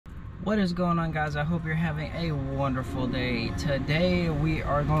What is going on, guys? I hope you're having a wonderful day. Today we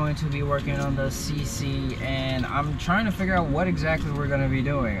are going to be working on the CC, and I'm trying to figure out what exactly we're going to be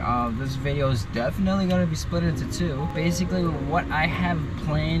doing. This video is definitely going to be split into two. Basically, what I have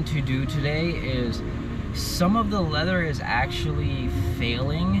planned to do today is some of the leather is actually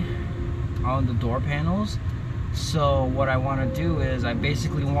failing on the door panels. So what I want to do is I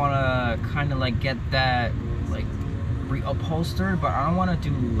basically want to kind of like get that like reupholstered, but I don't want to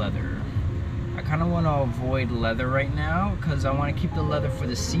do leather. I kind of want to avoid leather right now because I want to keep the leather for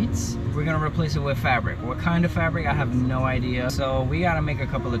the seats. We're going to replace it with fabric. What kind of fabric? I have no idea. So we got to make a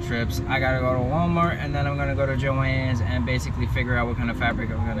couple of trips. I got to go to Walmart, and then I'm going to go to Joann's and basically figure out what kind of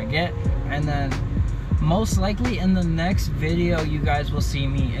fabric I'm going to get. And then most likely in the next video you guys will see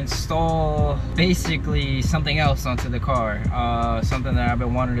me install basically something else onto the car, something that I've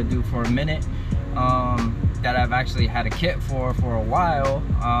been wanting to do for a minute, that I've actually had a kit for a while,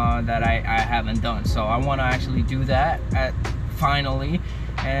 that I haven't done. So I want to actually do that finally,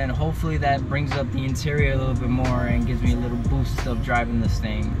 and hopefully that brings up the interior a little bit more and gives me a little boost of driving this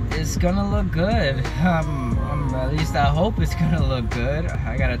thing. It's gonna look good. At least I hope it's gonna look good.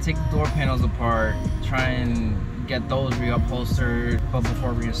 I gotta take the door panels apart, try and get those reupholstered, but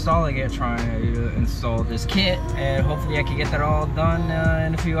before reinstalling it, trying to install this kit, and hopefully I can get that all done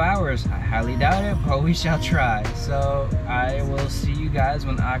in a few hours. I highly doubt it, but we shall try. So I will see you guys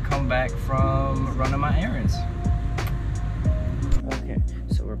when I come back from running my errands. Okay,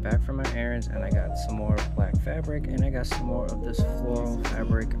 so we're back from our errands, and I got some more black fabric, and I got some more of this floral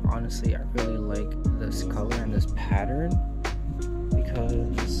fabric. Honestly, I really like this color and this pattern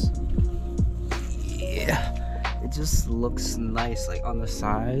because, yeah, it just looks nice, like on the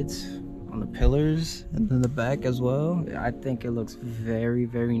sides, on the pillars, and then the back as well. I think it looks very,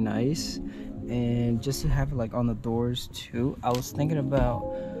 very nice. And just to have it like on the doors too, I was thinking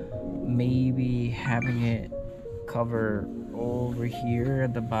about maybe having it cover over here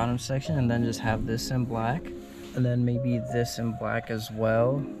at the bottom section, and then just have this in black, and then maybe this in black as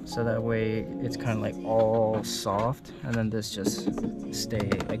well, so that way it's kind of like all soft, and then this just stay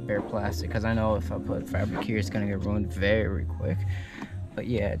like bare plastic, because I know if I put fabric here it's gonna get ruined very quick. But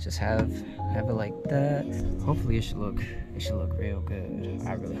yeah, just have it like that. Hopefully it should look real good.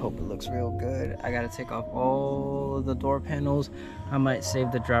 I really hope it looks real good. I gotta take off all of the door panels. I might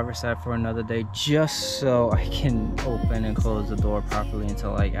save the driver's side for another day, just so I can open and close the door properly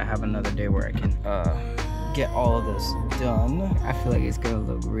until like I have another day where I can get all of this done. I feel like it's gonna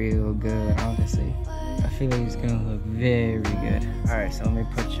look real good, honestly. I feel like it's gonna look very good. All right, so let me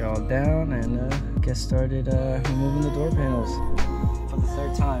put y'all down and get started removing the door panels for the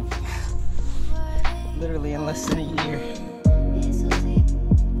third time. Literally in less than a year.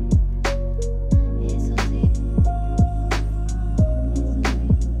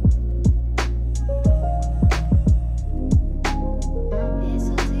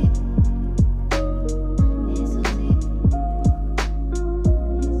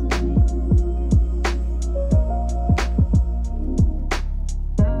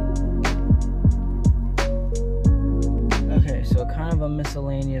 Kind of a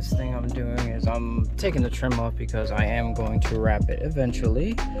miscellaneous thing I'm doing is I'm taking the trim off because I am going to wrap it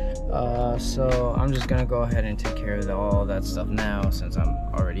eventually. So I'm just gonna go ahead and take care of all that stuff now since I'm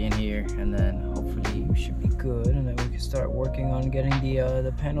already in here, and then hopefully we should be good, and then we can start working on getting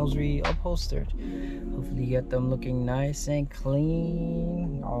the panels reupholstered. Hopefully get them looking nice and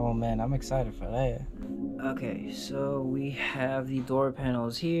clean. Oh man, I'm excited for that. Okay, so we have the door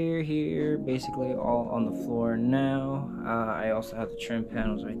panels here, basically all on the floor now. I also have the trim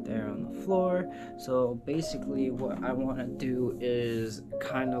panels right there on the floor. So basically what I want to do is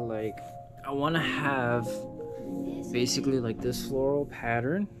kind of like, I want to have basically like this floral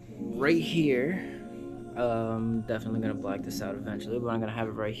pattern right here. Definitely gonna black this out eventually, but I'm gonna have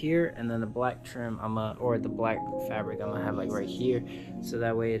it right here, and then the black trim or the black fabric I'm gonna have like right here, so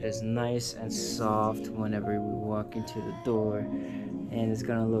that way it is nice and soft whenever we walk into the door, and it's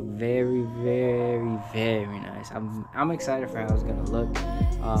gonna look very, very, very nice. I'm excited for how it's gonna look.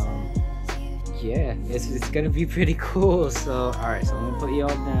 Yeah, it's gonna be pretty cool. So all right, so I'm gonna put y'all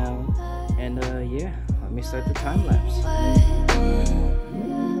down, and yeah, let me start the time lapse.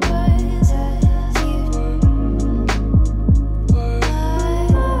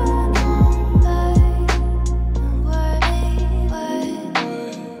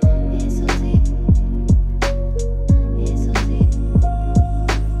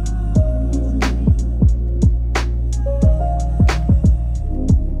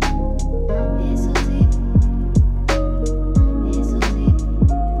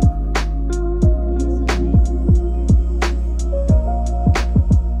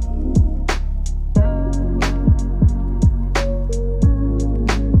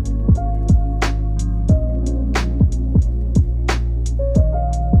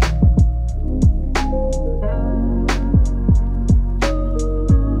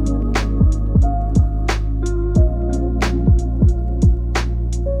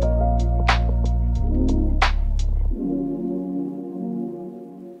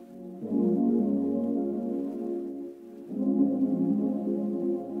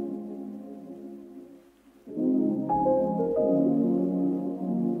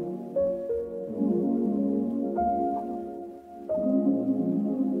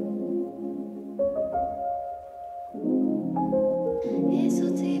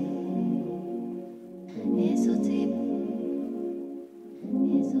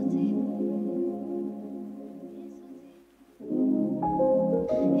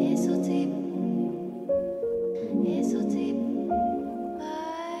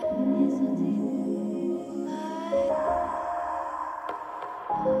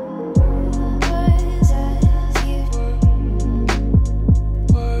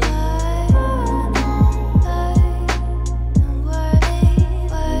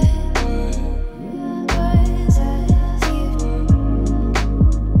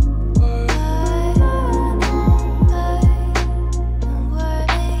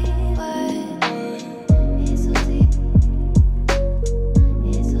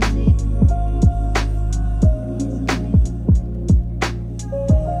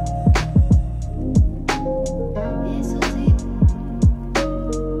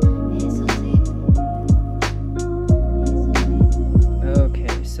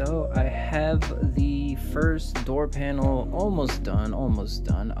 So I have the first door panel almost done.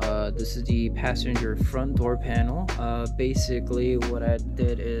 This is the passenger front door panel. Basically what I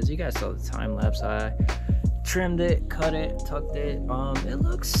did is, you guys saw the time lapse, I trimmed it, cut it, tucked it. It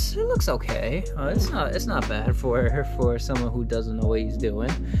looks okay. It's not bad for someone who doesn't know what he's doing.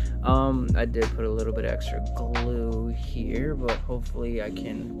 I did put a little bit extra glue here, but hopefully I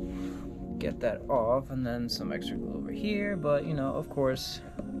can get that off, and then some extra glue over here. But you know, of course,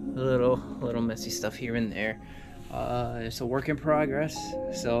 a little messy stuff here and there. It's a work in progress,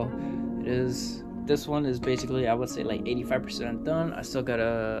 so it is. This one is basically, I would say, like 85% done. I still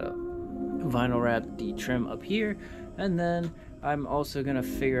gotta vinyl wrap the trim up here, and then I'm also gonna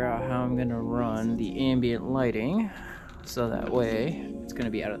figure out how I'm gonna run the ambient lighting, so that way it's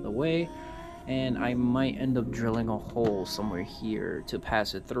gonna be out of the way. And I might end up drilling a hole somewhere here to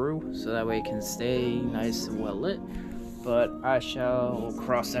pass it through, so that way it can stay nice and well lit. But I shall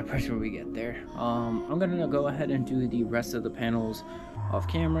cross that bridge when we get there. I'm gonna go ahead and do the rest of the panels off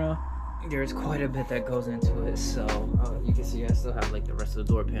camera. There's quite a bit that goes into it, so you can see I still have like the rest of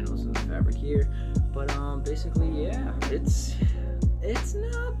the door panels and the fabric here. But basically, yeah, it's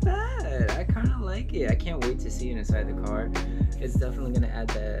not bad. I kind of like it. I can't wait to see it inside the car. It's definitely gonna add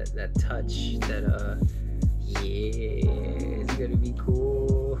that touch that yeah, it's gonna be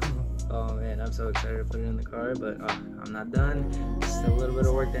cool. Oh man, I'm so excited to put it in the car, but I'm not done. Still a little bit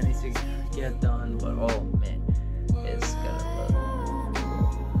of work that needs to get done, but oh man, it's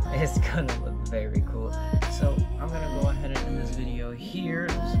gonna look very cool. So I'm gonna go ahead and end this video here.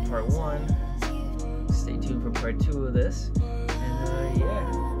 This is part 1. Stay tuned for part 2 of this. And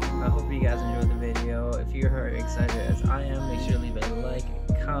yeah, I hope you guys enjoyed the video. If you're excited as I am, make sure to leave a like,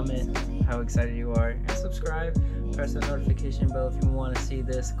 comment how excited you are, and subscribe. Press the notification bell if you want to see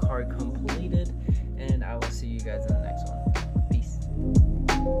this card completed. And I will see you guys in the next one.